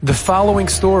The following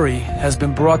story has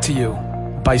been brought to you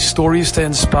by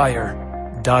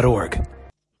StoriesToInspire.org.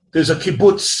 There's a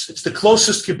kibbutz. It's the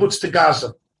closest kibbutz to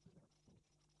Gaza.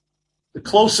 The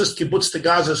closest kibbutz to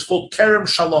Gaza is called Kerem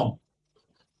Shalom,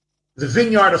 the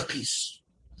Vineyard of Peace.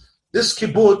 This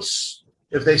kibbutz,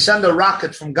 if they send a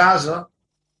rocket from Gaza,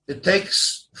 it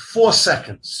takes 4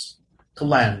 seconds to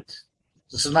land.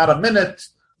 This is not a minute.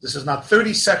 This is not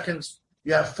 30 seconds.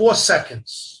 You have 4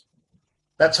 seconds.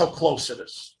 That's how close it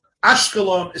is.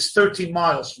 Ashkelon is 13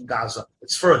 miles from Gaza.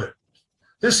 It's further.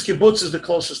 This kibbutz is the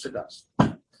closest to Gaza.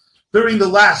 During the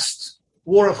last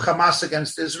war of Hamas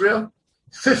against Israel,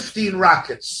 15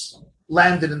 rockets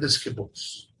landed in this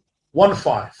kibbutz.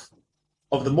 15.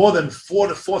 Of the more than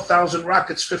 4,000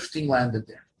 rockets, 15 landed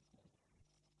there.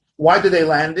 Why did they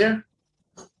land there?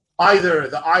 Either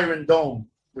the Iron Dome,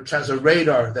 which has a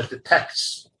radar that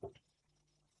detects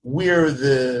where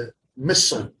the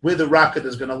rocket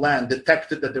is going to land,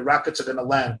 detected that the rockets are going to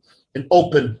land in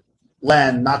open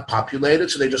land, not populated,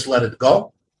 so they just let it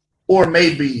go. Or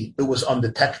maybe it was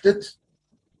undetected.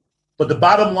 But the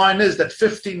bottom line is that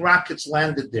 15 rockets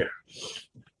landed there.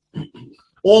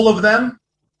 All of them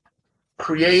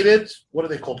created, what are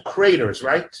they called? Craters,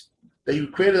 right? They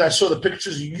created, I saw the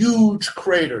pictures, huge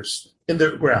craters in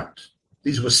the ground.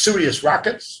 These were serious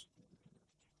rockets.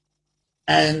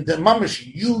 And the mamish,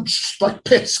 huge, like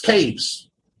pits, caves.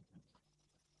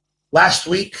 Last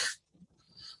week,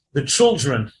 the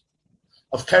children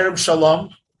of Kerem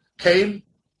Shalom came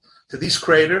to these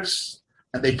craters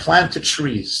and they planted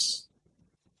trees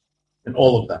in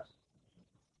all of them.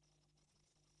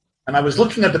 And I was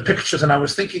looking at the pictures and I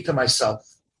was thinking to myself,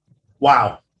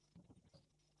 wow,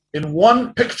 in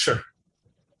one picture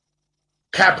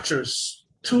captures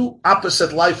two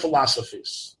opposite life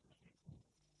philosophies.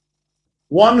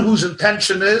 One whose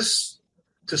intention is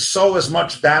to sow as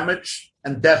much damage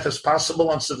and death as possible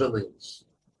on civilians.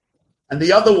 And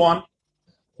the other one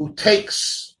who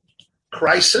takes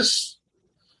crisis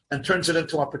and turns it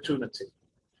into opportunity.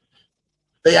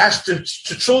 They asked the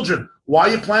children, why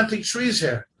are you planting trees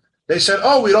here? They said,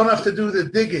 oh, we don't have to do the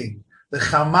digging. The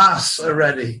Hamas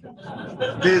already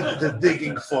did the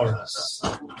digging for us.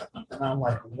 And I'm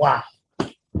like, wow,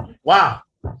 what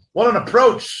an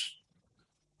approach.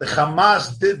 The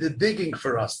Hamas did the digging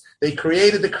for us. They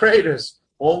created the craters.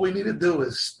 All we need to do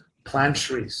is plant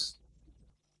trees.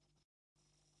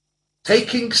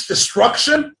 Taking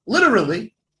destruction,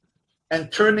 literally,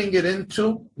 and turning it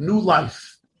into new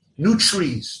life, new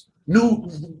trees, new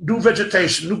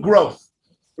vegetation, new growth.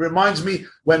 It reminds me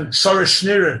when Sarah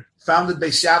Schneer founded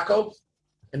Beis Yaakov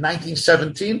in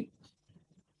 1917.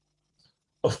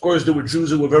 Of course, there were Jews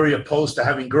who were very opposed to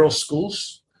having girls'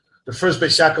 schools. The first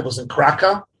Beis Yaakov was in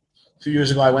Krakow. A few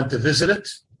years ago, I went to visit it,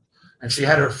 and she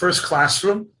had her first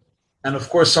classroom. And of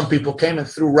course, some people came and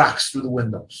threw rocks through the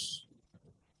windows.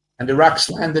 And the rocks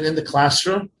landed in the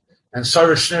classroom, and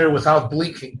Sarah Schneer, without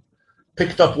blinking,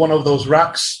 picked up one of those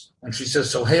rocks, and she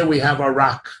says, so here we have our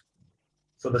rock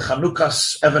for the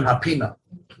Chanukas Even Hapina,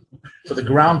 for the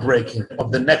groundbreaking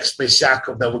of the next Beis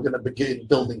Yaakov that we're going to begin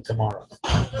building tomorrow.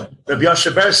 Rabbi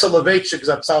Yoshe Ber Soloveitchik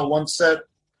Zatzal once said,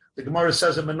 the Gemara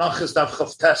says in Menachos Daf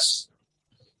Chavtes,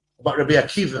 about Rabbi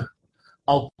Akiva,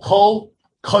 al kol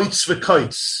koitz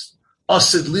v'koitz,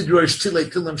 asid lidrosh tilei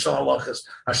tilim shal halachas.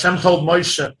 Hashem told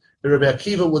Moshe that Rabbi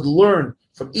Akiva would learn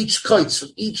from each koitz, from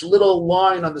each little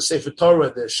line on the Sefer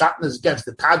Torah, the shatnez gets,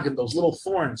 the tagim, those little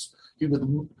thorns. He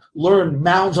would learn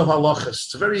mounds of halachas.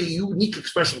 It's a very unique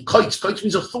expression. Koitz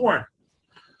means a thorn.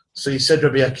 So he said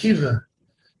Rabbi Akiva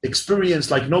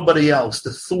experienced like nobody else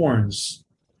the thorns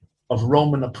of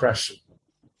Roman oppression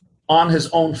on his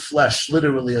own flesh,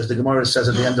 literally, as the Gemara says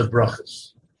at the end of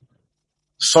Brachos.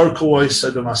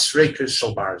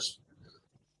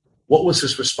 What was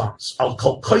his response? I'll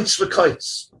call koitz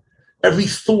v'koitz. Every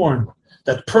thorn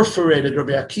that perforated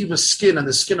Rabbi Akiva's skin and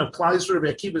the skin of Klal Yisrael,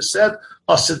 Rabbi Akiva said,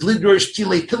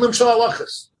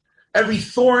 every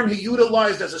thorn he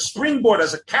utilized as a springboard,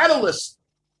 as a catalyst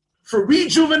for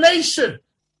rejuvenation,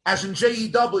 as in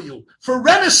JEW, for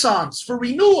renaissance, for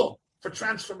renewal, for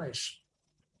transformation.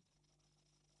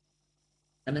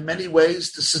 And in many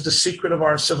ways, this is the secret of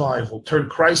our survival. Turn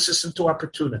crisis into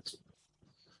opportunity.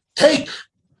 Take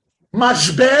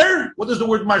mashber. What is the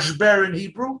word mashber in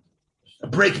Hebrew? A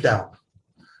breakdown.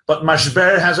 But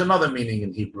mashber has another meaning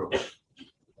in Hebrew.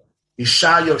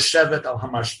 Isha yoshevet al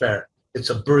hamashber. It's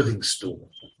a birthing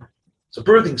stool. It's a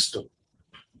birthing stool.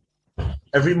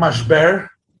 Every mashber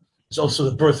is also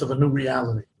the birth of a new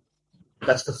reality.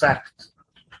 That's the fact.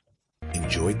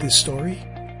 Enjoyed this story?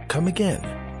 Come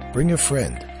again. Bring a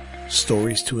friend.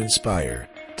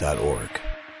 StoriesToInspire.org